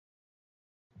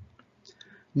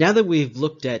Now that we've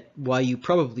looked at why you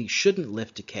probably shouldn't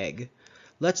lift a keg,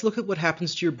 let's look at what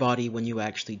happens to your body when you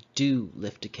actually do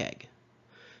lift a keg.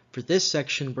 For this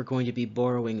section, we're going to be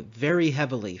borrowing very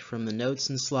heavily from the notes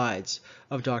and slides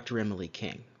of Dr. Emily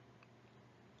King.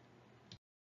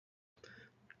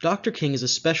 Dr. King is a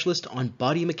specialist on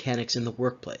body mechanics in the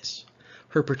workplace.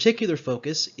 Her particular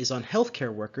focus is on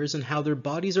healthcare workers and how their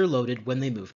bodies are loaded when they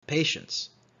move patients.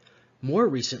 More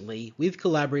recently, we've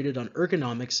collaborated on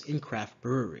ergonomics in craft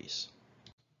breweries.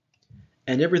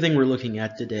 And everything we're looking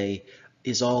at today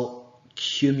is all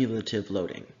cumulative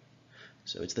loading.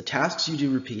 So it's the tasks you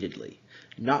do repeatedly,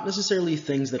 not necessarily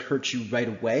things that hurt you right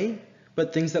away,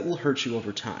 but things that will hurt you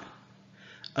over time.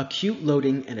 Acute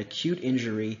loading and acute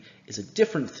injury is a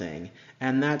different thing,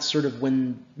 and that's sort of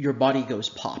when your body goes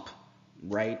pop,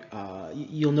 right?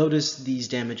 You'll notice these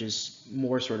damages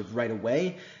more sort of right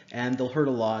away, and they'll hurt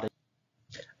a lot.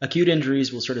 Acute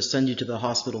injuries will sort of send you to the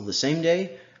hospital the same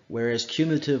day, whereas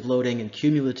cumulative loading and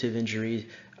cumulative injury,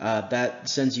 that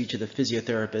sends you to the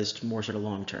physiotherapist more sort of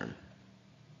long term.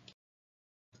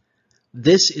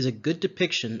 This is a good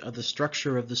depiction of the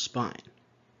structure of the spine.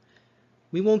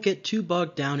 We won't get too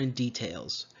bogged down in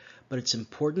details, but it's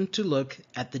important to look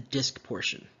at the disc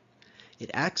portion.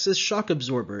 It acts as shock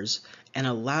absorbers and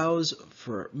allows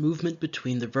for movement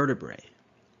between the vertebrae.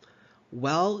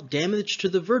 While damage to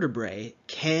the vertebrae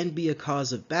can be a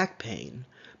cause of back pain,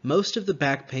 most of the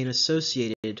back pain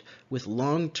associated with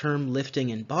long-term lifting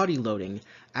and body loading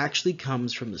actually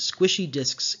comes from the squishy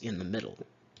discs in the middle.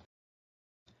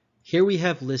 Here we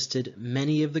have listed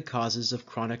many of the causes of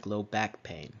chronic low back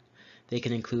pain. They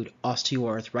can include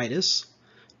osteoarthritis,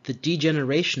 the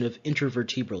degeneration of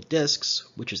intervertebral discs,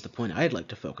 which is the point I'd like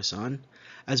to focus on,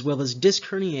 as well as disc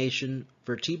herniation,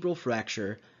 vertebral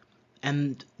fracture,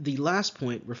 and the last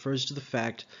point refers to the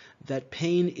fact that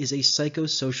pain is a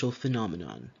psychosocial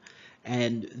phenomenon,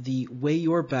 and the way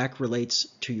your back relates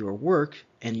to your work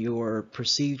and your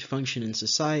perceived function in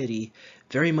society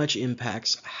very much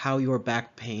impacts how your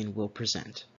back pain will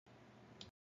present.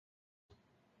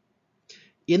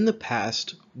 In the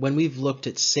past, when we've looked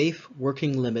at safe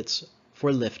working limits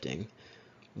for lifting,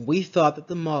 we thought that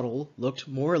the model looked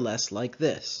more or less like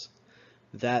this,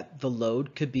 that the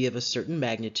load could be of a certain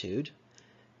magnitude,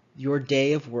 your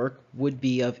day of work would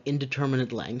be of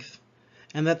indeterminate length,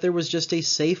 and that there was just a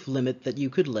safe limit that you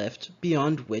could lift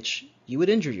beyond which you would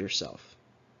injure yourself.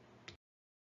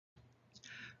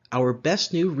 Our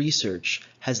best new research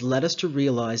has led us to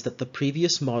realize that the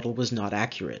previous model was not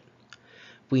accurate.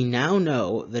 We now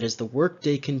know that as the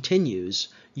workday continues,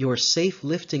 your safe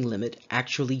lifting limit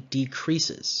actually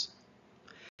decreases.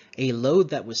 A load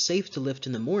that was safe to lift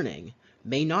in the morning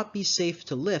may not be safe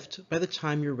to lift by the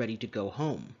time you're ready to go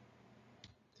home.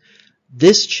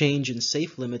 This change in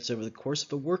safe limits over the course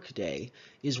of a workday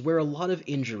is where a lot of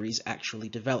injuries actually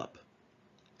develop.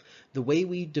 The way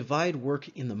we divide work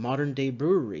in the modern-day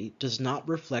brewery does not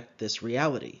reflect this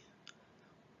reality.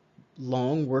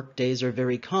 Long workdays are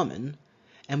very common,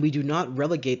 and we do not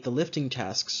relegate the lifting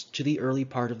tasks to the early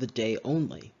part of the day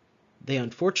only. They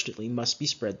unfortunately must be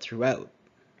spread throughout.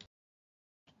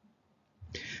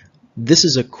 This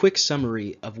is a quick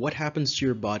summary of what happens to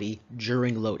your body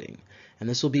during loading, and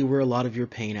this will be where a lot of your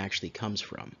pain actually comes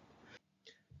from.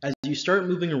 As you start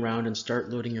moving around and start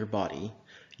loading your body,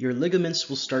 your ligaments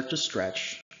will start to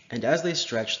stretch, and as they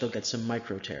stretch, they'll get some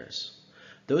micro tears.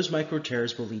 Those micro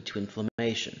tears will lead to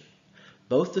inflammation.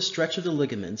 Both the stretch of the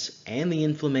ligaments and the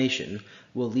inflammation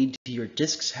will lead to your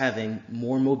discs having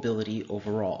more mobility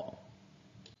overall.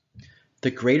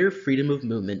 The greater freedom of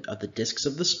movement of the discs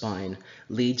of the spine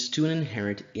leads to an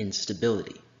inherent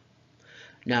instability.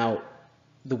 Now,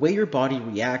 the way your body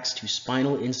reacts to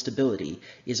spinal instability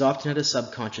is often at a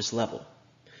subconscious level.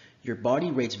 Your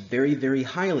body rates very, very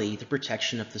highly the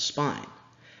protection of the spine.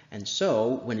 And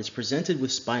so, when it's presented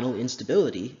with spinal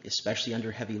instability, especially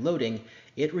under heavy loading,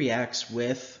 it reacts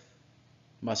with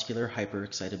muscular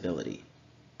hyperexcitability.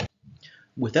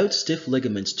 Without stiff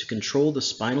ligaments to control the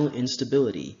spinal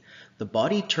instability, the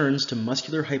body turns to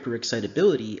muscular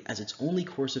hyperexcitability as its only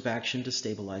course of action to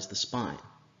stabilize the spine.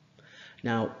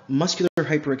 Now, muscular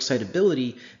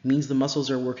hyperexcitability means the muscles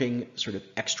are working sort of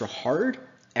extra hard,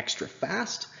 extra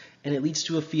fast, and it leads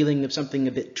to a feeling of something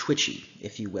a bit twitchy,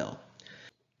 if you will.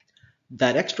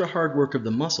 That extra hard work of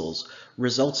the muscles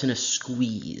results in a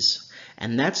squeeze,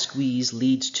 and that squeeze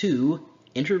leads to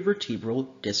intervertebral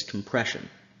disc compression.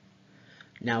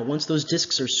 Now, once those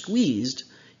discs are squeezed,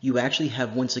 you actually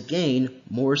have once again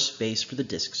more space for the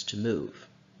discs to move.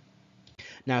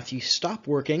 Now, if you stop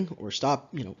working or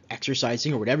stop,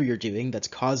 exercising or whatever you're doing that's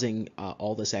causing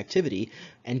all this activity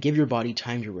and give your body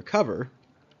time to recover,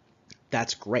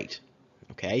 that's great.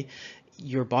 okay?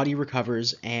 Your body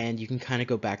recovers and you can kind of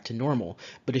go back to normal.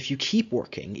 But if you keep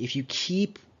working, if you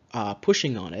keep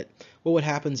pushing on it, well, what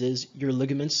happens is your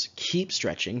ligaments keep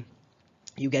stretching,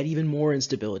 you get even more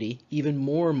instability, even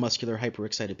more muscular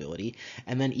hyperexcitability,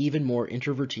 and then even more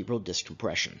intervertebral disc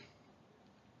compression.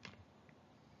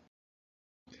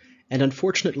 And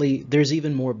unfortunately, there's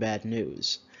even more bad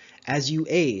news. As you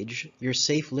age, your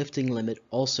safe lifting limit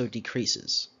also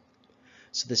decreases.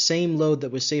 So the same load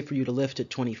that was safe for you to lift at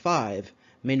 25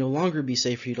 may no longer be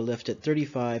safe for you to lift at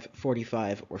 35,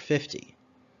 45, or 50.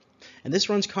 And this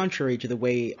runs contrary to the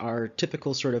way our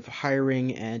typical sort of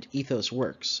hiring and ethos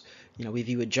works. We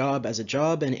view a job as a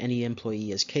job and any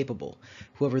employee as capable.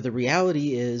 However, the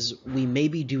reality is we may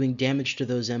be doing damage to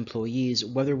those employees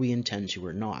whether we intend to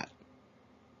or not.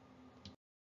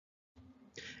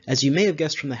 As you may have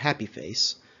guessed from the happy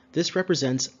face, this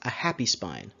represents a happy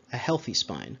spine, a healthy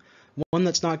spine, one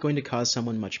that's not going to cause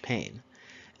someone much pain.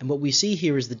 And what we see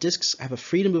here is the discs have a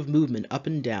freedom of movement up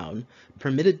and down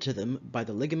permitted to them by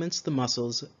the ligaments, the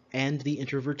muscles, and the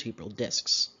intervertebral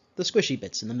discs, the squishy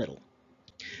bits in the middle.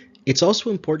 It's also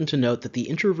important to note that the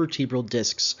intervertebral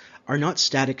discs are not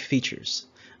static features.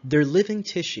 They're living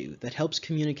tissue that helps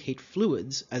communicate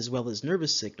fluids as well as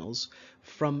nervous signals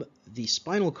from the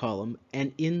spinal column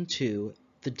and into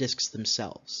the discs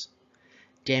themselves.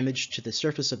 Damage to the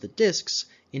surface of the discs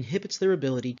inhibits their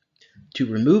ability to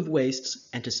remove wastes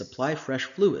and to supply fresh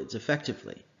fluids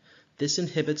effectively. This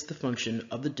inhibits the function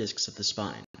of the discs of the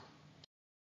spine.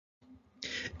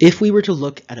 If we were to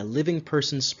look at a living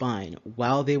person's spine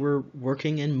while they were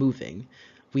working and moving,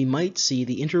 we might see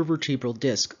the intervertebral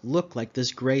disc look like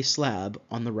this gray slab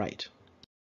on the right.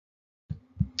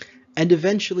 And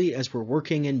eventually, as we're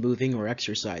working and moving or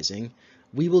exercising,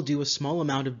 we will do a small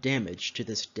amount of damage to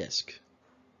this disc,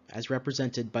 as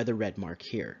represented by the red mark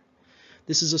here.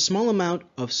 This is a small amount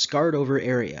of scarred over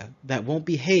area that won't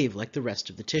behave like the rest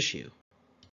of the tissue.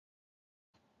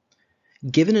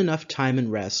 Given enough time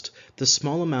and rest, the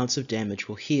small amounts of damage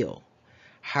will heal.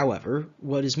 However,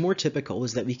 what is more typical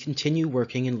is that we continue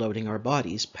working and loading our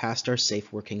bodies past our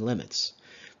safe working limits.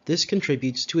 This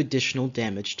contributes to additional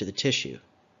damage to the tissue.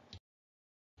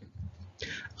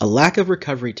 A lack of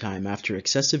recovery time after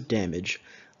excessive damage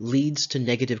leads to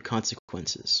negative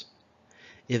consequences.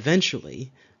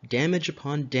 Eventually, damage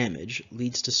upon damage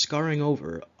leads to scarring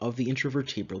over of the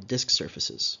intervertebral disc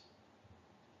surfaces.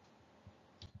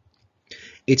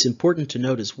 It's important to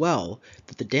note as well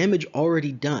that the damage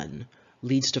already done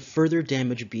leads to further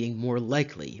damage being more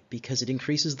likely because it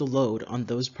increases the load on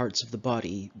those parts of the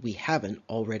body we haven't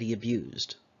already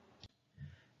abused.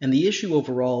 And the issue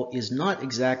overall is not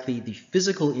exactly the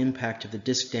physical impact of the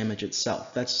disc damage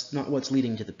itself. That's not what's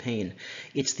leading to the pain.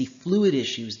 It's the fluid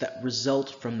issues that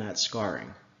result from that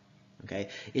scarring. Okay?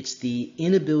 It's the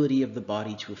inability of the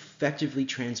body to effectively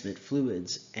transmit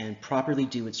fluids and properly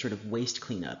do its sort of waste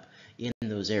cleanup in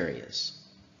those areas.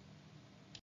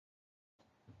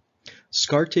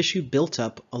 Scar tissue built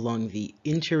up along the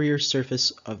interior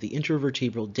surface of the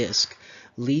intervertebral disc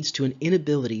leads to an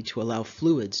inability to allow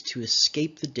fluids to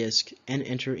escape the disc and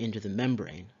enter into the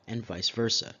membrane, and vice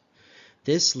versa.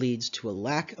 This leads to a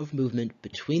lack of movement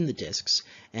between the discs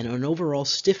and an overall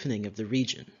stiffening of the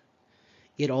region.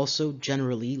 It also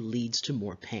generally leads to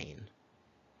more pain.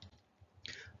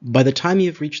 By the time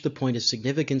you've reached the point of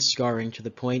significant scarring to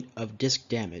the point of disc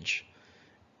damage,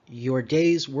 your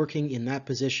days working in that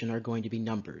position are going to be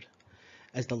numbered,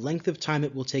 as the length of time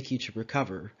it will take you to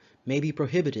recover may be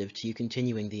prohibitive to you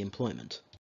continuing the employment.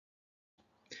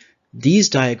 These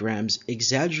diagrams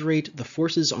exaggerate the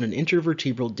forces on an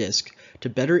intervertebral disc to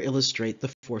better illustrate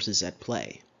the forces at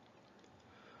play.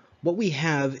 What we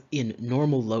have in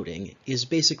normal loading is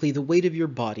basically the weight of your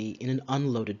body in an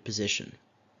unloaded position.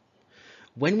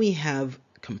 When we have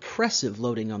compressive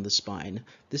loading on the spine,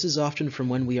 this is often from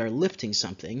when we are lifting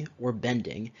something or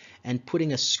bending and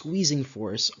putting a squeezing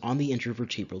force on the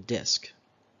intervertebral disc.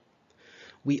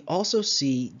 We also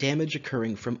see damage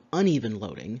occurring from uneven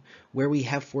loading where we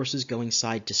have forces going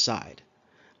side to side.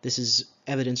 This is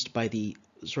evidenced by the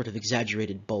sort of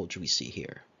exaggerated bulge we see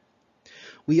here.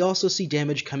 We also see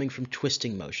damage coming from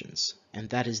twisting motions, and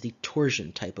that is the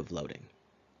torsion type of loading.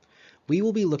 We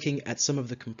will be looking at some of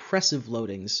the compressive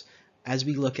loadings as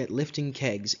we look at lifting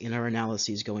kegs in our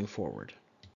analyses going forward.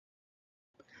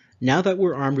 Now that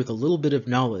we're armed with a little bit of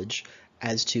knowledge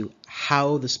as to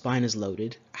how the spine is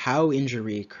loaded, how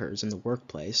injury occurs in the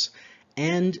workplace,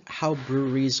 and how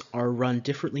breweries are run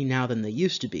differently now than they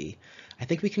used to be, I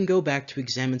think we can go back to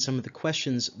examine some of the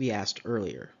questions we asked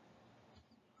earlier.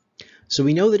 So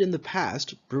we know that in the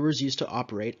past, brewers used to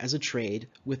operate as a trade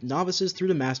with novices through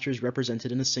to masters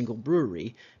represented in a single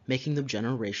brewery, making them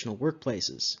generational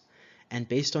workplaces. And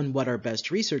based on what our best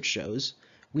research shows,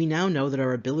 we now know that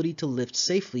our ability to lift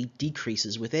safely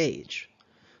decreases with age.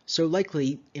 So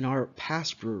likely, in our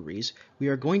past breweries, we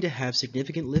are going to have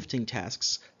significant lifting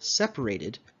tasks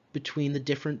separated between the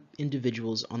different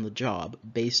individuals on the job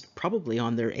based probably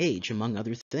on their age, among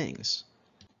other things.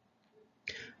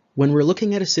 When we're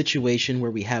looking at a situation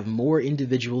where we have more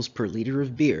individuals per liter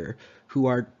of beer who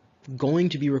are going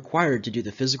to be required to do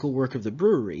the physical work of the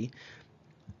brewery,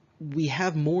 we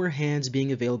have more hands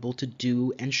being available to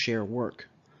do and share work.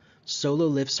 Solo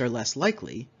lifts are less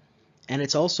likely, and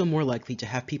it's also more likely to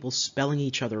have people spelling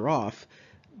each other off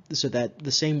so that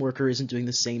the same worker isn't doing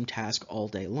the same task all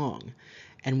day long.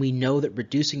 And we know that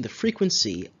reducing the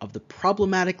frequency of the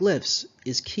problematic lifts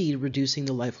is key to reducing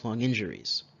the lifelong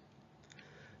injuries.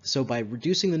 So by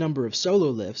reducing the number of solo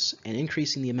lifts and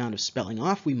increasing the amount of spelling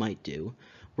off we might do,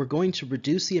 we're going to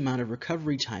reduce the amount of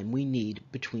recovery time we need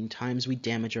between times we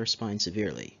damage our spine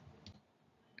severely.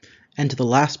 And to the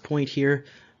last point here,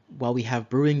 while we have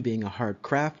brewing being a hard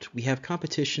craft, we have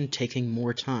competition taking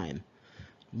more time.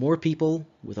 More people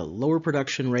with a lower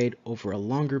production rate over a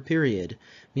longer period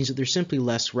means that there's simply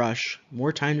less rush,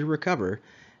 more time to recover,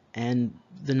 and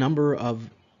the number of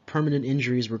permanent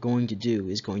injuries we're going to do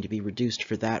is going to be reduced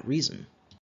for that reason.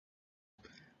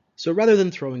 So rather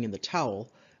than throwing in the towel,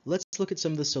 let's look at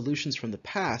some of the solutions from the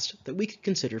past that we could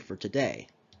consider for today.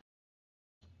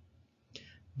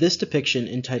 This depiction,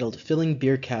 entitled Filling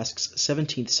Beer Casks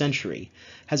 17th Century,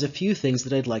 has a few things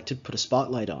that I'd like to put a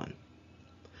spotlight on.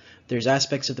 There's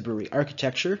aspects of the brewery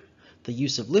architecture, the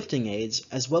use of lifting aids,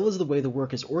 as well as the way the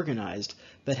work is organized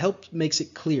that makes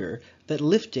it clear that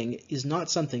lifting is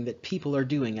not something that people are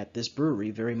doing at this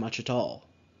brewery very much at all.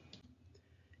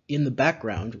 In the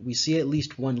background, we see at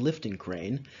least one lifting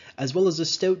crane, as well as a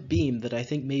stout beam that I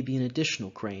think may be an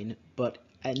additional crane, but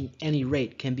at any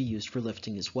rate can be used for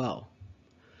lifting as well.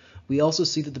 We also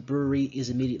see that the brewery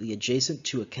is immediately adjacent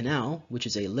to a canal, which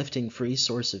is a lifting-free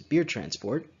source of beer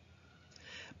transport.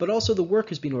 But also the work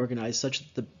has been organized such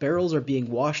that the barrels are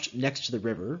being washed next to the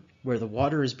river, where the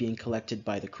water is being collected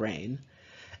by the crane,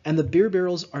 and the beer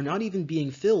barrels are not even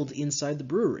being filled inside the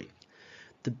brewery.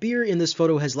 The beer in this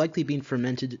photo has likely been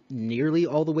fermented nearly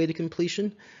all the way to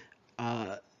completion.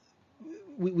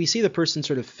 We see the person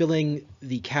sort of filling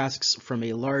the casks from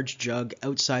a large jug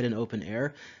outside in open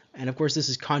air, and of course this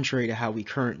is contrary to how we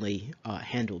currently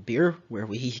handle beer, where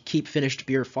we keep finished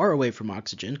beer far away from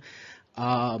oxygen.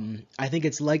 I think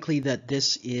it's likely that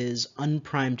this is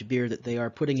unprimed beer that they are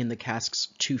putting in the casks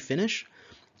to finish,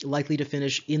 likely to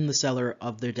finish in the cellar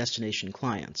of their destination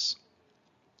clients.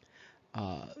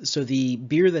 So the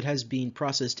beer that has been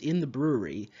processed in the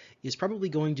brewery is probably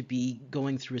going to be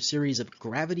going through a series of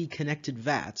gravity-connected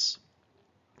vats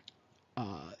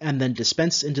and then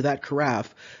dispensed into that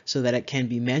carafe so that it can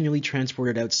be manually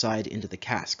transported outside into the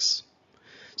casks.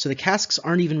 So the casks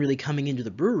aren't even really coming into the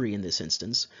brewery in this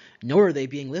instance, nor are they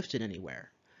being lifted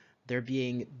anywhere. They're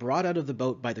being brought out of the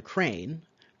boat by the crane,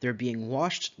 they're being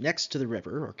washed next to the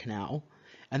river or canal,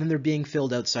 and then they're being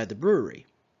filled outside the brewery.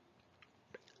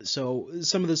 So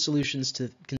some of the solutions to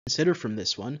consider from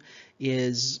this one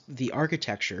is the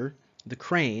architecture, the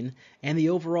crane, and the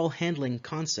overall handling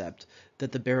concept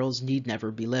that the barrels need never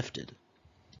be lifted.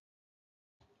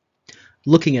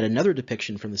 Looking at another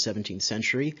depiction from the 17th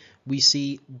century, we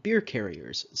see beer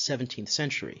carriers, 17th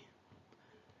century.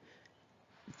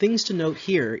 Things to note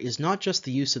here is not just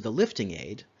the use of the lifting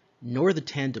aid, nor the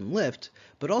tandem lift,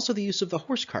 but also the use of the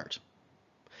horse cart.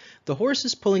 The horse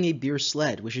is pulling a beer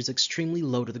sled, which is extremely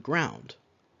low to the ground.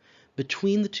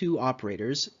 Between the two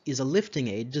operators is a lifting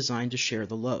aid designed to share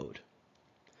the load.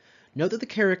 Note that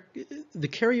the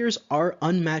carriers are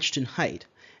unmatched in height,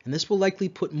 and this will likely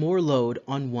put more load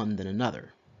on one than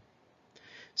another.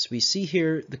 So we see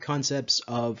here the concepts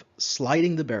of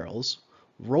sliding the barrels,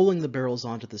 rolling the barrels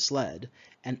onto the sled,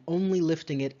 and only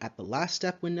lifting it at the last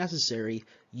step when necessary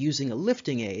using a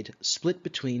lifting aid split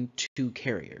between two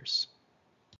carriers.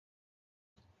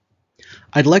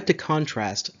 I'd like to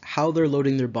contrast how they're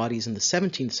loading their bodies in the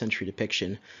 17th century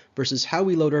depiction versus how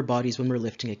we load our bodies when we're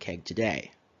lifting a keg today.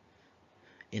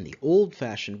 In the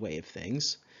old-fashioned way of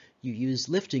things, you use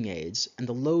lifting aids and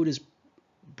the load is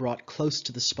brought close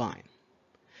to the spine.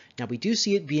 Now we do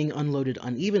see it being unloaded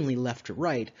unevenly left to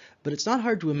right, but it's not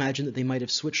hard to imagine that they might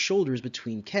have switched shoulders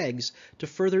between kegs to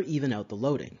further even out the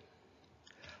loading.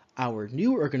 Our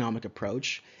new ergonomic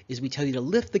approach is we tell you to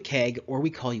lift the keg or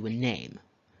we call you a name.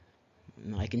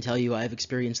 I can tell you I've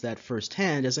experienced that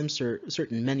firsthand, as I'm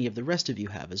certain many of the rest of you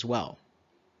have as well.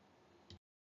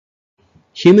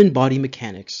 Human body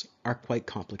mechanics are quite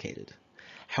complicated.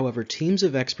 However, teams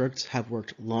of experts have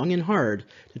worked long and hard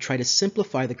to try to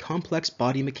simplify the complex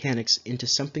body mechanics into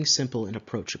something simple and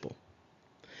approachable.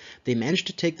 They managed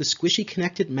to take the squishy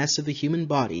connected mess of the human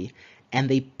body, and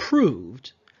they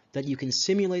proved that you can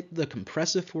simulate the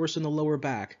compressive force in the lower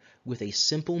back with a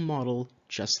simple model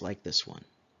just like this one.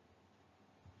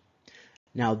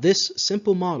 Now, this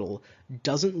simple model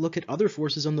doesn't look at other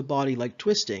forces on the body like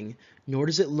twisting, nor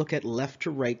does it look at left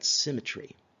to right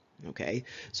symmetry. Okay,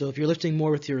 so if you're lifting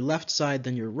more with your left side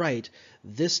than your right,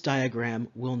 this diagram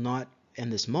will not,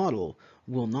 and this model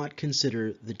will not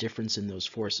consider the difference in those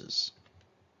forces.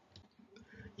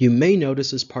 You may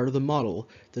notice as part of the model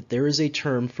that there is a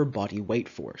term for body weight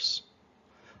force.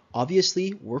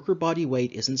 Obviously, worker body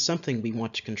weight isn't something we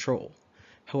want to control.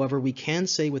 However, we can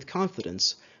say with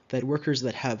confidence that workers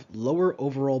that have lower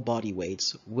overall body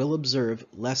weights will observe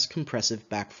less compressive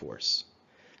back force.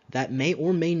 That may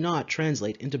or may not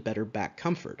translate into better back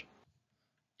comfort.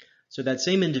 So that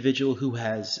same individual who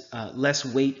has less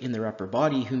weight in their upper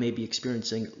body, who may be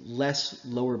experiencing less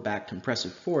lower back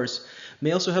compressive force,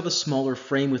 may also have a smaller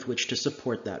frame with which to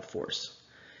support that force.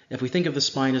 If we think of the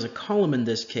spine as a column in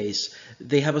this case,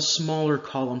 they have a smaller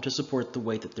column to support the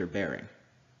weight that they're bearing.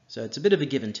 So it's a bit of a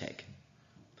give and take.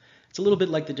 It's a little bit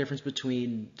like the difference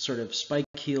between sort of spike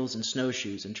heels and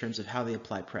snowshoes in terms of how they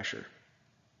apply pressure.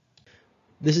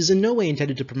 This is in no way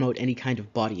intended to promote any kind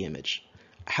of body image.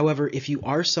 However, if you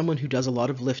are someone who does a lot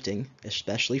of lifting,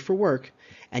 especially for work,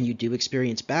 and you do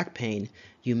experience back pain,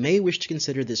 you may wish to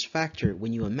consider this factor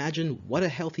when you imagine what a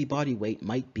healthy body weight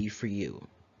might be for you.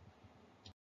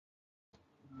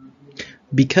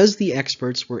 Because the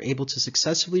experts were able to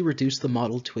successfully reduce the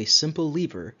model to a simple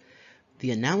lever,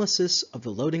 the analysis of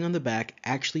the loading on the back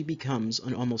actually becomes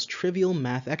an almost trivial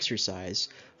math exercise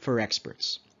for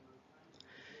experts.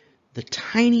 The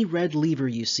tiny red lever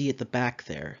you see at the back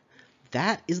there,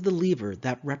 that is the lever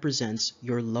that represents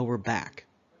your lower back.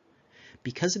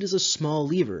 Because it is a small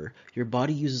lever, your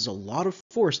body uses a lot of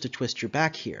force to twist your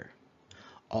back here.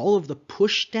 All of the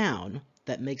push down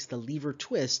that makes the lever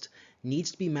twist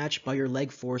needs to be matched by your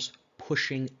leg force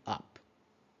pushing up.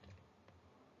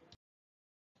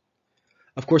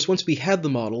 Of course, once we had the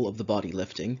model of the body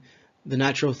lifting, the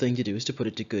natural thing to do is to put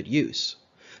it to good use.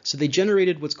 So they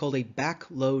generated what's called a back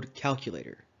load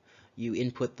calculator. You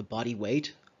input the body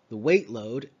weight, the weight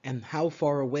load, and how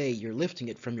far away you're lifting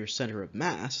it from your center of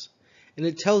mass, and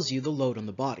it tells you the load on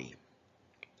the body.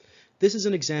 This is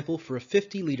an example for a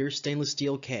 50-liter stainless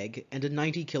steel keg and a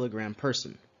 90-kilogram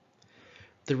person.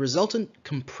 The resultant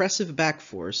compressive back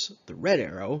force, the red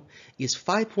arrow, is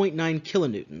 5.9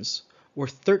 kilonewtons, or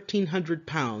 1,300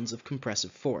 pounds of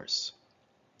compressive force.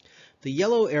 The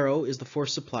yellow arrow is the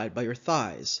force supplied by your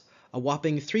thighs, a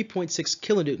whopping 3.6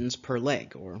 kilonewtons per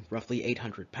leg, or roughly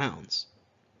 800 pounds.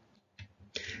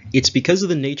 It's because of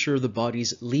the nature of the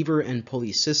body's lever and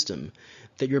pulley system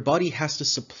that your body has to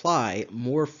supply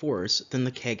more force than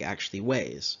the keg actually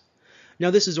weighs. Now,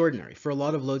 this is ordinary. For a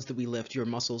lot of loads that we lift, your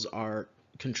muscles are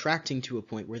contracting to a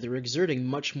point where they're exerting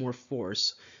much more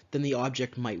force than the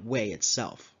object might weigh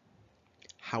itself.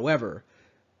 However,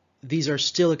 these are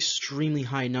still extremely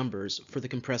high numbers for the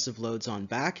compressive loads on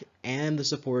back and the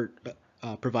support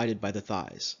provided by the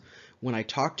thighs. When I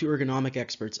talk to ergonomic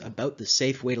experts about the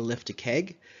safe way to lift a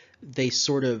keg, they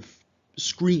sort of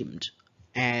screamed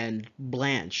and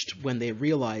blanched when they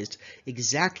realized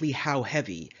exactly how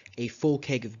heavy a full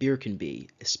keg of beer can be,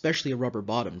 especially a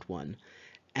rubber-bottomed one.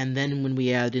 And then when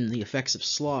we add in the effects of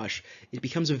slosh, it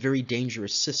becomes a very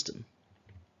dangerous system.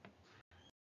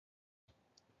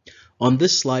 On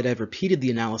this slide, I've repeated the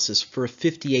analysis for a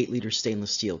 58-liter stainless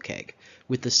steel keg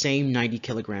with the same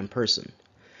 90-kilogram person.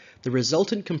 The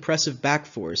resultant compressive back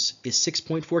force is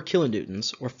 6.4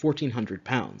 kilonewtons, or 1,400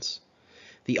 pounds.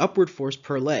 The upward force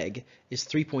per leg is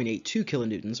 3.82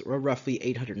 kilonewtons, or roughly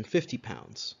 850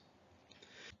 pounds.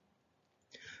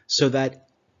 So that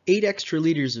 8 extra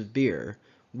liters of beer,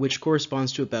 which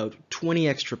corresponds to about 20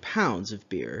 extra pounds of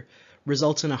beer,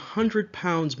 results in 100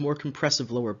 pounds more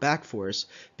compressive lower back force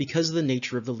because of the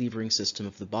nature of the levering system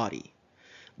of the body.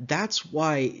 That's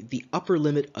why the upper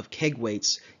limit of keg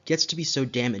weights gets to be so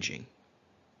damaging.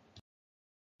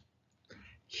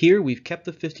 Here we've kept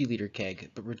the 50-liter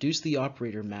keg, but reduced the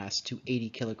operator mass to 80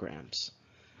 kilograms.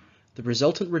 The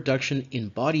resultant reduction in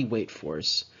body weight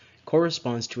force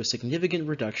corresponds to a significant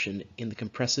reduction in the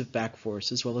compressive back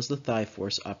force as well as the thigh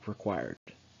force up required.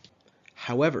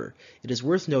 However, it is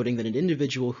worth noting that an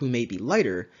individual who may be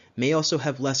lighter may also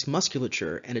have less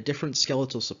musculature and a different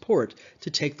skeletal support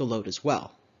to take the load as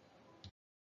well.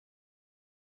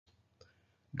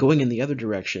 Going in the other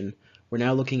direction, We're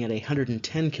now looking at a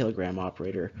 110 kilogram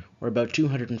operator, or about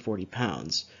 240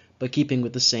 pounds, but keeping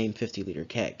with the same 50-liter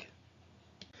keg.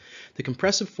 The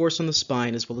compressive force on the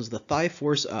spine as well as the thigh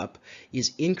force up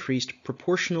is increased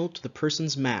proportional to the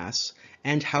person's mass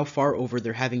and how far over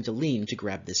they're having to lean to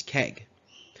grab this keg.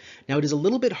 Now it is a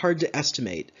little bit hard to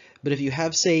estimate, but if you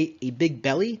have, say, a big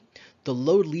belly, the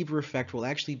load lever effect will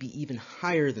actually be even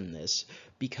higher than this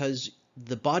because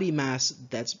the body mass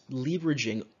that's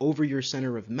leveraging over your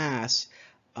center of mass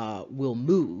will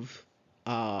move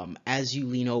as you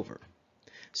lean over.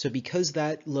 So because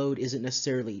that load isn't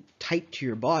necessarily tight to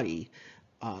your body,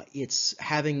 it's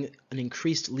having an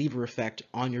increased lever effect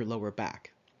on your lower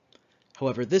back.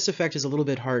 However, this effect is a little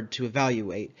bit hard to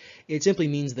evaluate. It simply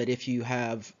means that if you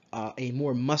have a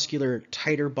more muscular,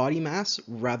 tighter body mass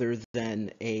rather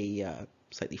than a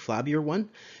slightly flabbier one,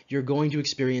 you're going to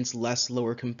experience less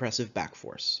lower compressive back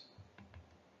force.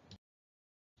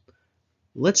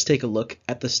 Let's take a look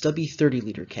at the stubby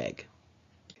 30-liter keg.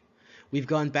 We've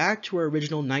gone back to our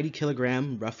original 90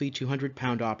 kilogram, roughly 200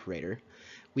 pound operator.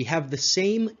 We have the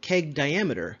same keg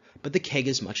diameter, but the keg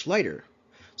is much lighter.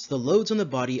 So the loads on the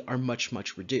body are much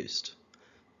reduced.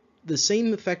 The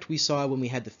same effect we saw when we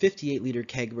had the 58-liter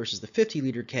keg versus the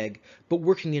 50-liter keg, but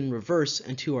working in reverse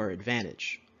and to our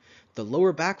advantage. The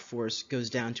lower back force goes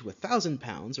down to 1,000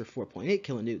 pounds, or 4.8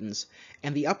 kilonewtons,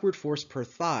 and the upward force per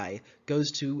thigh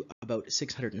goes to about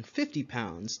 650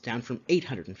 pounds, down from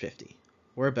 850.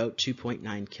 Or about 2.9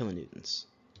 kilonewtons.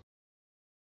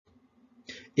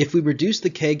 If we reduce the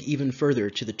keg even further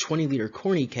to the 20-liter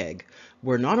corny keg,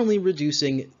 we're not only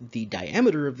reducing the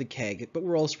diameter of the keg, but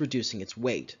we're also reducing its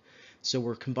weight. So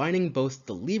we're combining both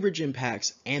the leverage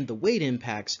impacts and the weight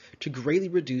impacts to greatly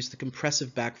reduce the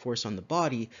compressive back force on the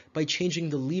body by changing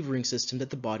the levering system that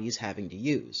the body is having to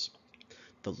use.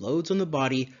 The loads on the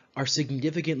body are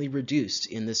significantly reduced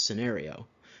in this scenario.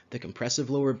 The compressive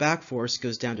lower back force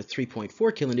goes down to 3.4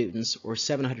 kilonewtons, or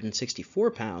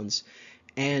 764 pounds,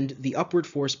 and the upward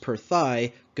force per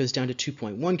thigh goes down to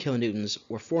 2.1 kilonewtons,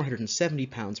 or 470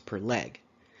 pounds per leg.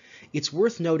 It's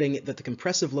worth noting that the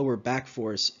compressive lower back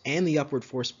force and the upward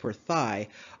force per thigh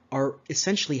are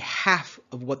essentially half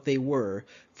of what they were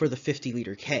for the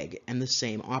 50-liter keg and the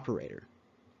same operator.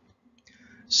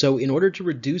 So in order to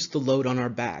reduce the load on our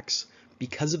backs,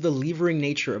 because of the levering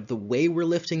nature of the way we're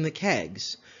lifting the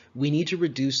kegs, we need to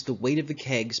reduce the weight of the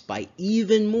kegs by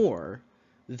even more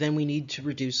than we need to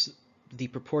reduce the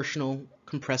proportional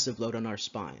compressive load on our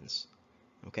spines.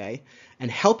 Okay?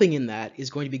 And helping in that is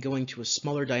going to be going to a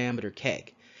smaller diameter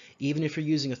keg. Even if you're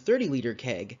using a 30-liter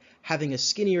keg, having a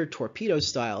skinnier torpedo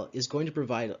style is going to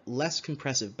provide less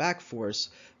compressive back force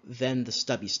than the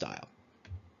stubby style.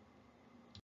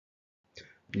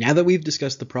 Now that we've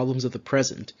discussed the problems of the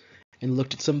present, and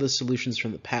looked at some of the solutions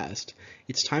from the past,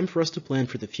 it's time for us to plan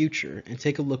for the future and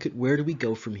take a look at where do we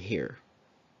go from here.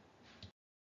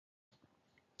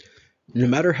 No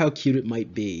matter how cute it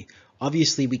might be,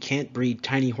 obviously we can't breed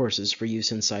tiny horses for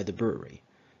use inside the brewery.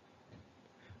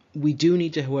 We do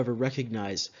need to, however,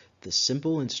 recognize the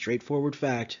simple and straightforward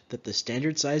fact that the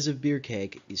standard size of beer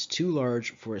keg is too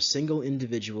large for a single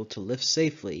individual to lift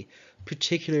safely,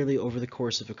 particularly over the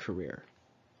course of a career.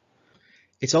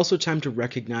 It's also time to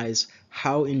recognize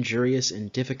how injurious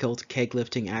and difficult keg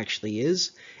lifting actually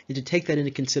is, and to take that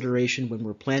into consideration when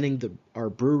we're planning our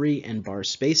brewery and bar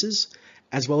spaces,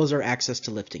 as well as our access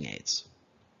to lifting aids.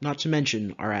 Not to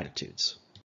mention our attitudes.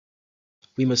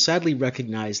 We must sadly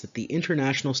recognize that the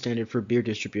international standard for beer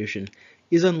distribution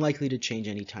is unlikely to change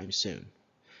anytime soon.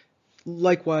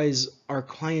 Likewise, our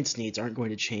clients' needs aren't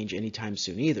going to change anytime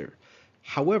soon either.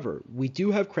 However, we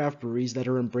do have craft breweries that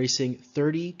are embracing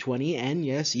 30, 20, and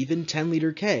yes, even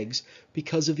 10-liter kegs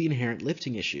because of the inherent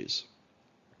lifting issues.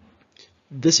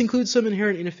 This includes some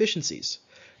inherent inefficiencies.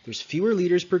 There's fewer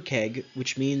liters per keg,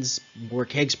 which means more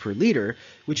kegs per liter,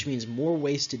 which means more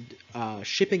wasted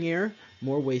shipping air,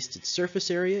 more wasted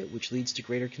surface area, which leads to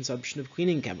greater consumption of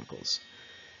cleaning chemicals.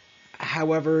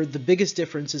 However, the biggest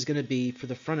difference is going to be for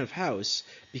the front of house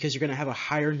because you're going to have a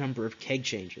higher number of keg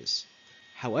changes.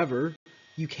 However,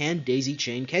 you can daisy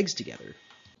chain kegs together.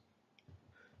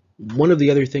 One of the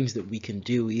other things that we can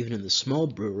do, even in the small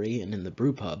brewery and in the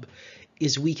brew pub,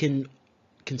 is we can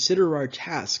consider our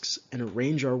tasks and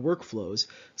arrange our workflows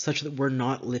such that we're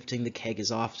not lifting the keg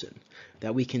as often,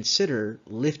 that we consider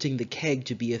lifting the keg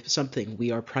to be something we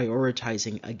are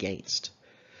prioritizing against.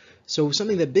 So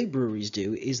something that big breweries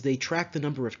do is they track the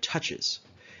number of touches.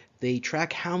 They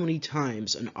track how many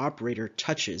times an operator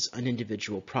touches an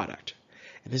individual product.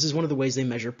 And this is one of the ways they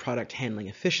measure product handling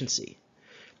efficiency.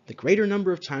 The greater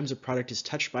number of times a product is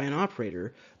touched by an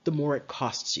operator, the more it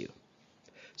costs you.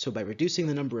 So by reducing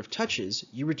the number of touches,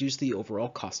 you reduce the overall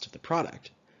cost of the product.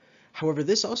 However,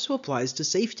 this also applies to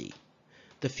safety.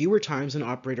 The fewer times an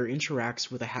operator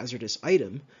interacts with a hazardous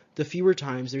item, the fewer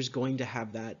times we're going to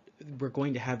have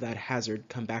that hazard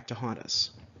come back to haunt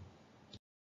us.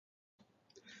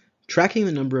 Tracking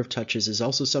the number of touches is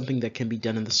also something that can be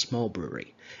done in the small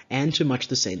brewery, and to much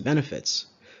the same benefits.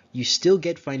 You still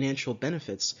get financial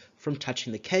benefits from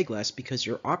touching the keg less because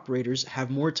your operators have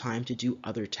more time to do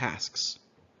other tasks.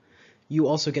 You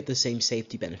also get the same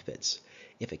safety benefits.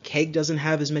 If a keg doesn't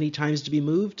have as many times to be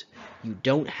moved, you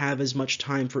don't have as much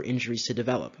time for injuries to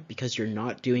develop because you're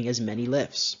not doing as many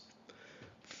lifts.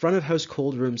 Front of house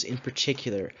cold rooms in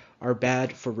particular are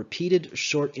bad for repeated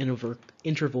short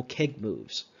interval keg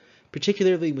moves,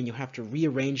 particularly when you have to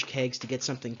rearrange kegs to get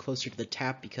something closer to the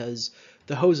tap because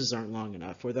the hoses aren't long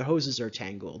enough, or the hoses are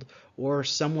tangled, or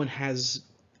someone has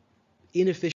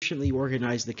inefficiently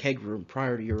organized the keg room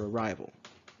prior to your arrival.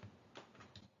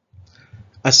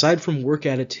 Aside from work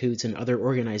attitudes and other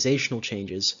organizational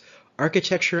changes,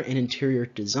 architecture and interior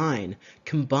design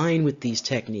combine with these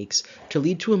techniques to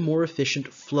lead to a more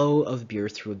efficient flow of beer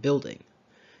through a building.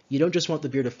 You don't just want the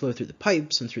beer to flow through the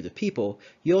pipes and through the people,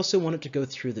 you also want it to go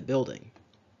through the building.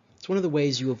 It's one of the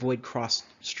ways you avoid cross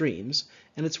streams,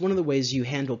 and it's one of the ways you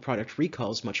handle product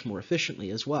recalls much more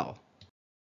efficiently as well.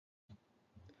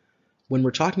 When we're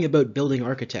talking about building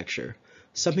architecture,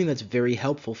 something that's very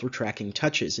helpful for tracking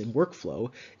touches in workflow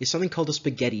is something called a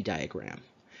spaghetti diagram.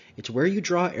 It's where you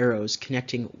draw arrows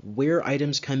connecting where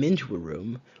items come into a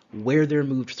room, where they're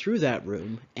moved through that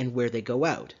room, and where they go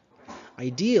out.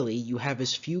 Ideally, you have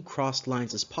as few crossed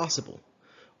lines as possible.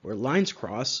 Where lines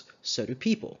cross, so do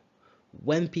people.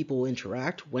 When people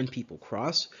interact, when people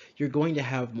cross, you're going to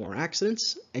have more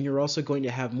accidents, and you're also going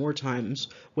to have more times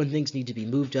when things need to be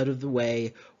moved out of the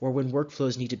way, or when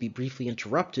workflows need to be briefly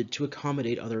interrupted to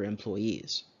accommodate other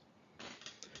employees.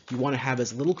 You want to have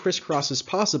as little crisscross as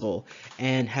possible,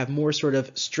 and have more sort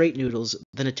of straight noodles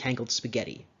than a tangled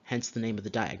spaghetti, hence the name of the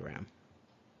diagram.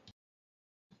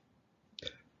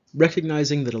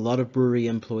 Recognizing that a lot of brewery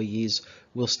employees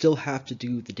will still have to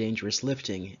do the dangerous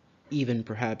lifting, even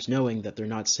perhaps knowing that they're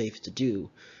not safe to do,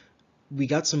 we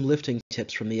got some lifting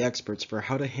tips from the experts for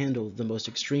how to handle the most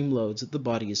extreme loads that the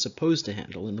body is supposed to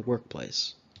handle in the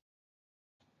workplace.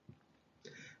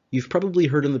 You've probably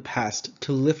heard in the past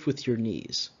to lift with your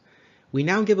knees. We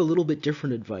now give a little bit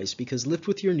different advice because lift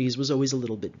with your knees was always a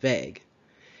little bit vague.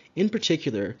 In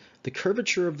particular, the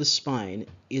curvature of the spine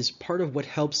is part of what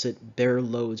helps it bear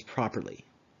loads properly.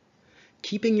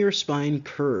 Keeping your spine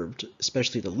curved,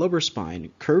 especially the lower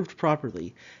spine, curved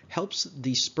properly, helps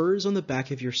the spurs on the back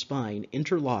of your spine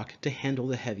interlock to handle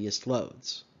the heaviest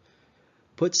loads.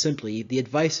 Put simply, the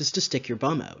advice is to stick your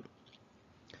bum out.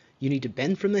 You need to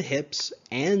bend from the hips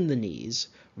and the knees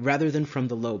rather than from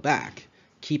the low back,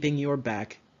 keeping your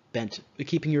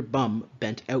bum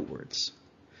bent outwards.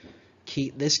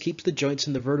 This keeps the joints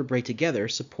in the vertebrae together,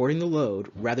 supporting the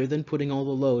load rather than putting all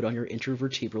the load on your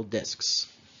intervertebral discs.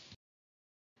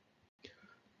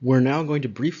 We're now going to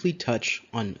briefly touch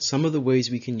on some of the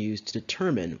ways we can use to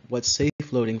determine what safe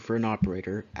loading for an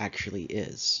operator actually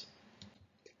is.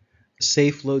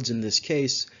 Safe loads in this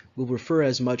case will refer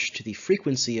as much to the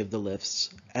frequency of the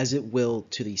lifts as it will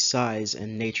to the size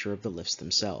and nature of the lifts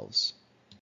themselves.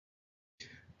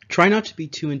 Try not to be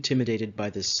too intimidated by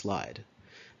this slide.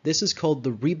 This is called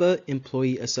the REBA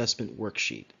Employee Assessment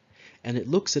Worksheet, and it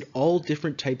looks at all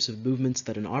different types of movements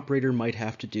that an operator might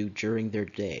have to do during their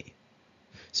day.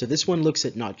 So this one looks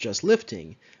at not just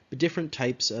lifting, but different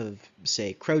types of,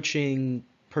 say, crouching,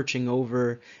 perching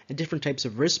over, and different types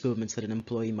of wrist movements that an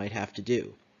employee might have to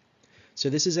do. So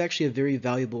this is actually a very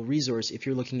valuable resource if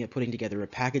you're looking at putting together a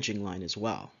packaging line as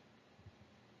well.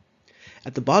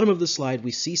 At the bottom of the slide,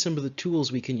 we see some of the tools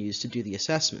we can use to do the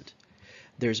assessment.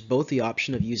 There's both the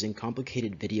option of using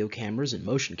complicated video cameras and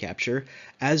motion capture,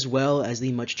 as well as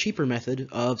the much cheaper method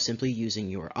of simply using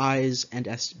your eyes and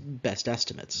best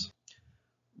estimates.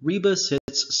 REBA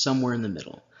sits somewhere in the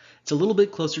middle. It's a little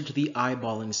bit closer to the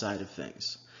eyeballing side of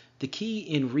things. The key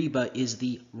in REBA is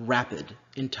the rapid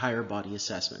entire body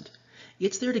assessment.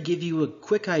 It's there to give you a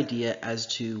quick idea as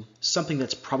to something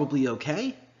that's probably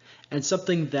okay and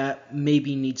something that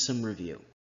maybe needs some review.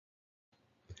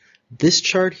 This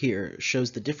chart here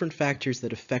shows the different factors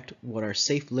that affect what our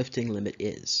safe lifting limit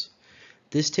is.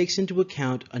 This takes into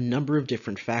account a number of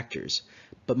different factors,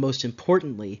 but most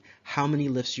importantly, how many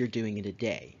lifts you're doing in a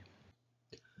day.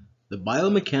 The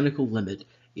biomechanical limit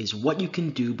is what you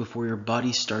can do before your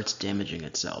body starts damaging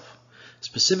itself.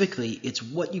 Specifically, it's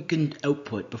what you can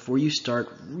output before you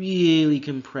start really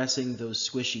compressing those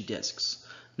squishy discs.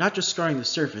 Not just scarring the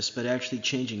surface, but actually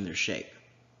changing their shape.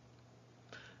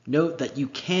 Note that you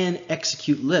can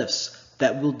execute lifts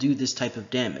that will do this type of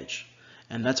damage,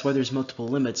 and that's why there's multiple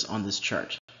limits on this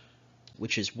chart.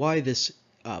 Which is why this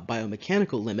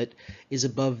biomechanical limit is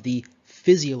above the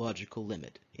physiological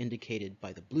limit, indicated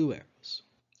by the blue arrows.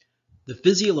 The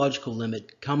physiological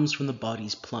limit comes from the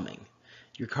body's plumbing,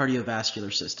 your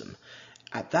cardiovascular system.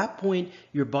 At that point,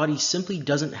 your body simply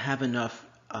doesn't have enough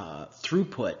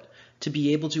throughput to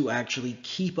be able to actually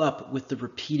keep up with the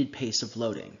repeated pace of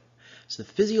loading. So the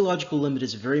physiological limit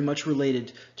is very much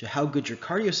related to how good your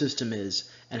cardio system is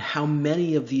and how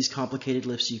many of these complicated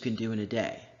lifts you can do in a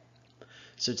day.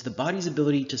 So it's the body's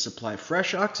ability to supply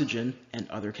fresh oxygen and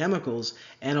other chemicals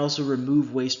and also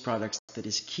remove waste products that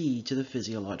is key to the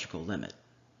physiological limit.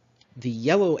 The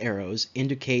yellow arrows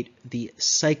indicate the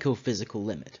psychophysical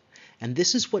limit, and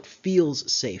this is what feels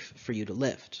safe for you to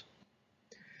lift.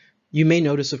 You may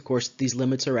notice, of course, these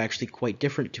limits are actually quite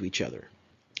different to each other.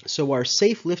 So our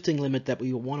safe lifting limit that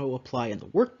we want to apply in the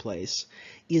workplace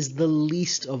is the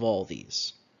least of all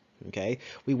these. Okay,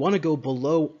 we want to go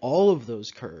below all of those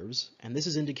curves, and this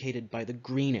is indicated by the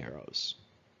green arrows.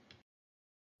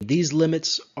 These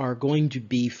limits are going to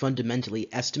be fundamentally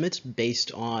estimates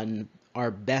based on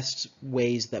our best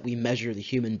ways that we measure the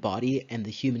human body and the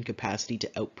human capacity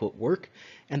to output work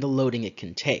and the loading it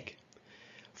can take.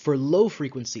 For low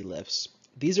frequency lifts,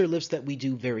 these are lifts that we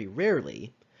do very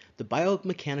rarely. The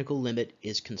biomechanical limit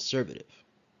is conservative.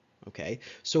 Okay,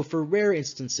 so for rare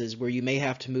instances where you may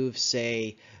have to move,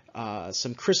 say,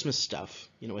 some Christmas stuff,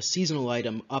 a seasonal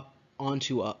item up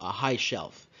onto a high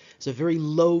shelf, it's a very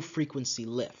low frequency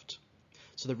lift.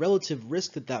 So the relative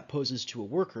risk that poses to a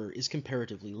worker is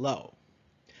comparatively low.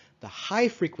 The high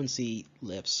frequency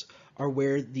lifts are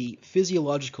where the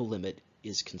physiological limit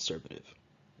is conservative.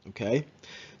 Okay,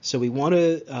 so we want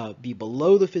to be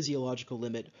below the physiological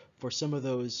limit for some of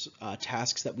those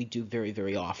tasks that we do very,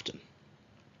 very often.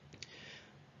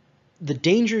 The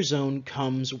danger zone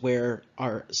comes where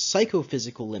our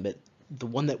psychophysical limit, the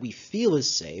one that we feel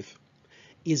is safe,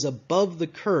 is above the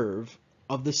curve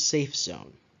of the safe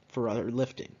zone for other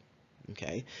lifting.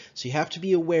 Okay, so you have to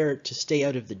be aware to stay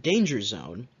out of the danger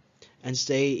zone and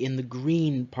stay in the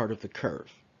green part of the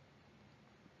curve.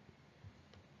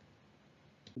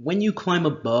 When you climb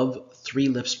above 3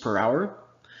 lifts per hour,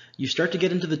 you start to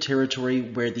get into the territory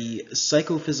where the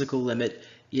psychophysical limit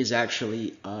is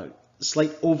actually a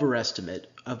slight overestimate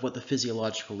of what the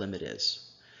physiological limit is.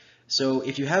 So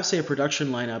if you have, say, a production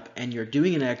lineup and you're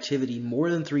doing an activity more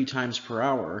than 3 times per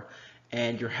hour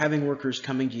and you're having workers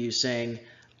coming to you saying,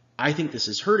 I think this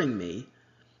is hurting me,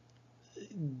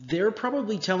 they're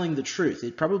probably telling the truth.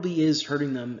 It probably is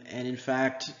hurting them, and in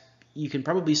fact, you can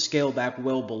probably scale back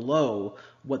well below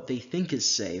what they think is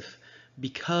safe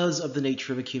because of the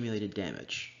nature of accumulated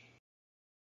damage.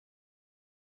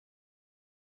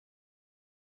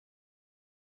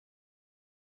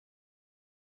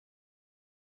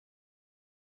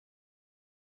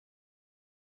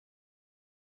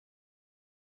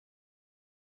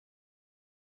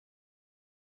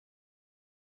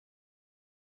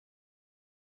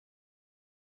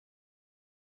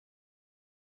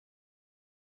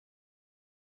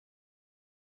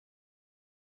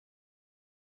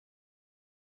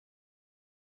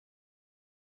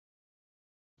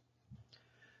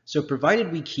 So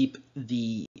provided we keep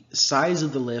the size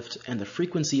of the lift and the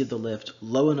frequency of the lift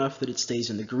low enough that it stays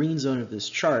in the green zone of this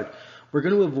chart, we're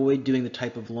going to avoid doing the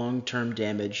type of long-term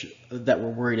damage that we're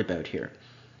worried about here.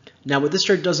 Now, what this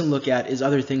chart doesn't look at is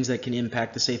other things that can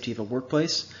impact the safety of a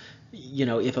workplace.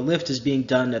 If a lift is being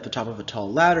done at the top of a tall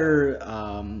ladder,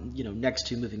 next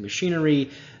to moving machinery,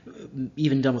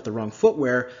 even done with the wrong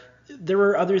footwear, there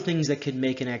are other things that could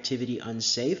make an activity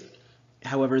unsafe.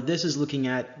 However, this is looking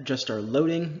at just our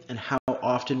loading and how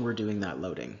often we're doing that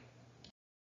loading.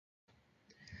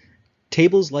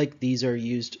 Tables like these are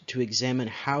used to examine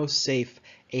how safe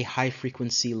a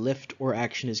high-frequency lift or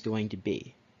action is going to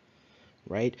be,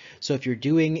 right? So if you're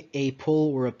doing a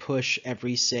pull or a push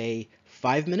every, say,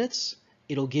 5 minutes,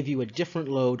 it'll give you a different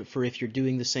load for if you're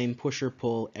doing the same push or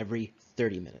pull every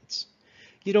 30 minutes.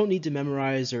 You don't need to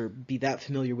memorize or be that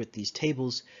familiar with these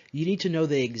tables. You need to know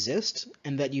they exist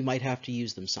and that you might have to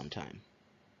use them sometime.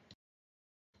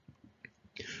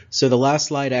 So the last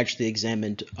slide actually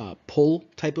examined pull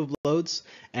type of loads,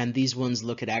 and these ones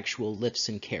look at actual lifts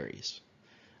and carries.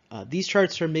 These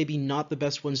charts are maybe not the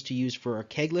best ones to use for our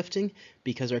keg lifting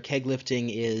because our keg lifting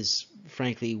is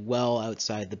frankly well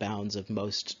outside the bounds of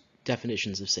most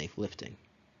definitions of safe lifting.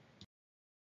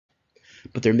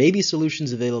 But there may be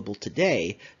solutions available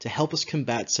today to help us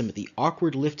combat some of the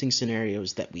awkward lifting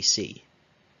scenarios that we see.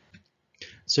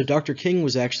 So Dr. King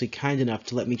was actually kind enough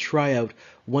to let me try out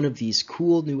one of these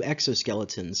cool new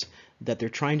exoskeletons that they're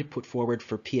trying to put forward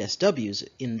for PSWs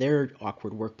in their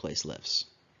awkward workplace lifts.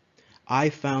 I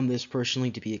found this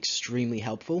personally to be extremely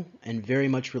helpful and very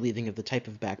much relieving of the type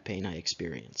of back pain I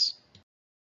experience.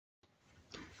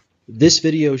 This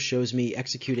video shows me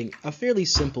executing a fairly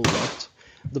simple lift.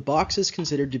 The box is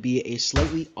considered to be a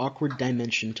slightly awkward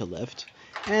dimension to lift,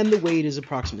 and the weight is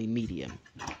approximately medium.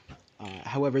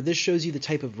 However, this shows you the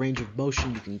type of range of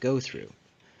motion you can go through.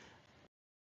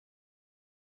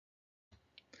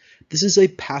 This is a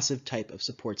passive type of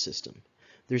support system.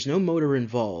 There's no motor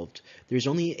involved. There's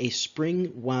only a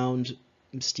spring-wound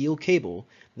steel cable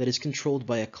that is controlled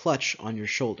by a clutch on your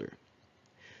shoulder.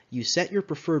 You set your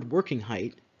preferred working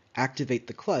height, activate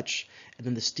the clutch, and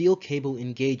then the steel cable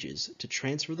engages to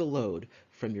transfer the load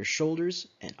from your shoulders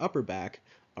and upper back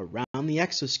around the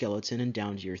exoskeleton and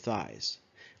down to your thighs.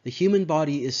 The human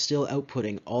body is still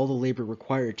outputting all the labor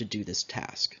required to do this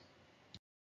task.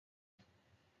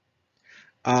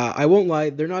 I won't lie,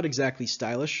 they're not exactly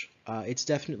stylish. It's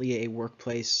definitely a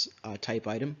workplace type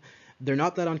item. They're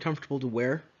not that uncomfortable to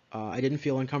wear. I didn't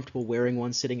feel uncomfortable wearing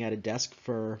one sitting at a desk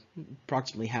for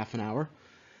approximately half an hour.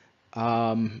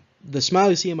 The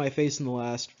smile you see on my face in the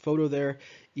last photo there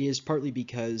is partly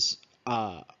because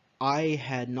I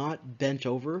had not bent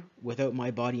over without my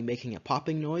body making a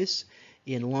popping noise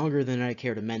in longer than I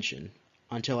care to mention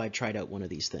until I tried out one of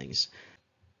these things.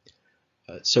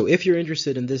 So if you're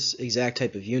interested in this exact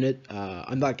type of unit,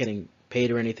 I'm not getting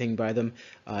paid or anything by them.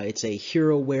 It's a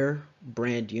HeroWare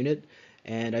brand unit,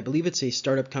 and I believe it's a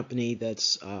startup company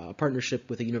that's a partnership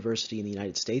with a university in the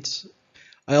United States.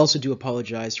 I also do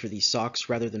apologize for the socks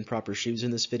rather than proper shoes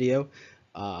in this video.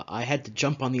 I had to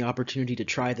jump on the opportunity to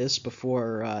try this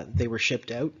before they were shipped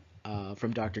out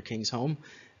from Dr. King's home,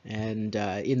 and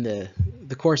in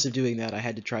the course of doing that, I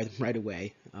had to try them right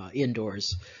away,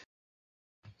 indoors.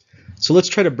 So let's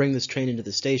try to bring this train into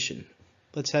the station.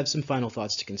 Let's have some final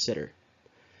thoughts to consider.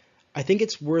 I think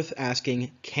it's worth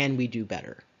asking, can we do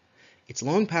better? It's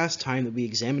long past time that we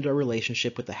examined our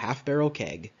relationship with the half-barrel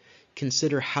keg,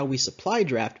 consider how we supply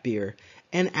draft beer,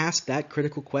 and ask that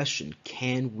critical question,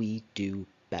 can we do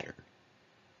better?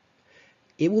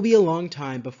 It will be a long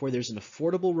time before there's an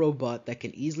affordable robot that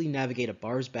can easily navigate a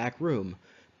bar's back room,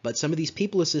 but some of these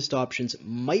people assist options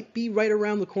might be right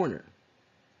around the corner.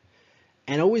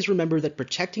 And always remember that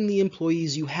protecting the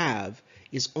employees you have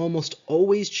is almost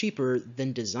always cheaper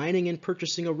than designing and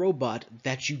purchasing a robot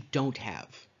that you don't have.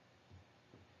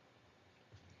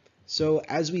 So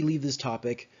as we leave this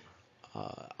topic,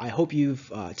 I hope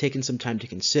you've taken some time to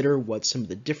consider what some of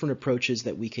the different approaches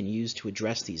that we can use to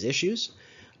address these issues,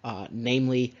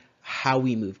 namely how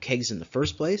we move kegs in the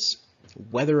first place,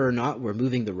 whether or not we're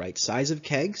moving the right size of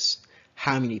kegs,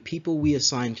 how many people we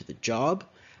assign to the job,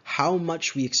 how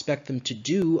much we expect them to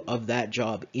do of that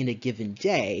job in a given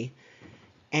day,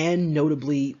 and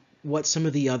notably what some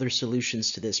of the other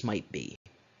solutions to this might be.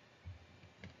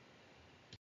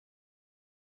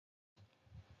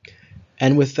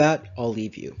 And with that, I'll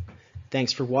leave you.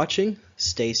 Thanks for watching,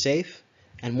 stay safe,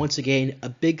 and once again, a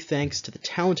big thanks to the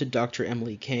talented Dr.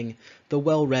 Emily King, the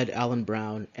well-read Alan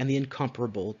Brown, and the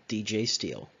incomparable DJ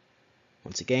Steele.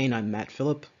 Once again, I'm Matt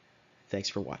Phillip. Thanks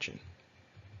for watching.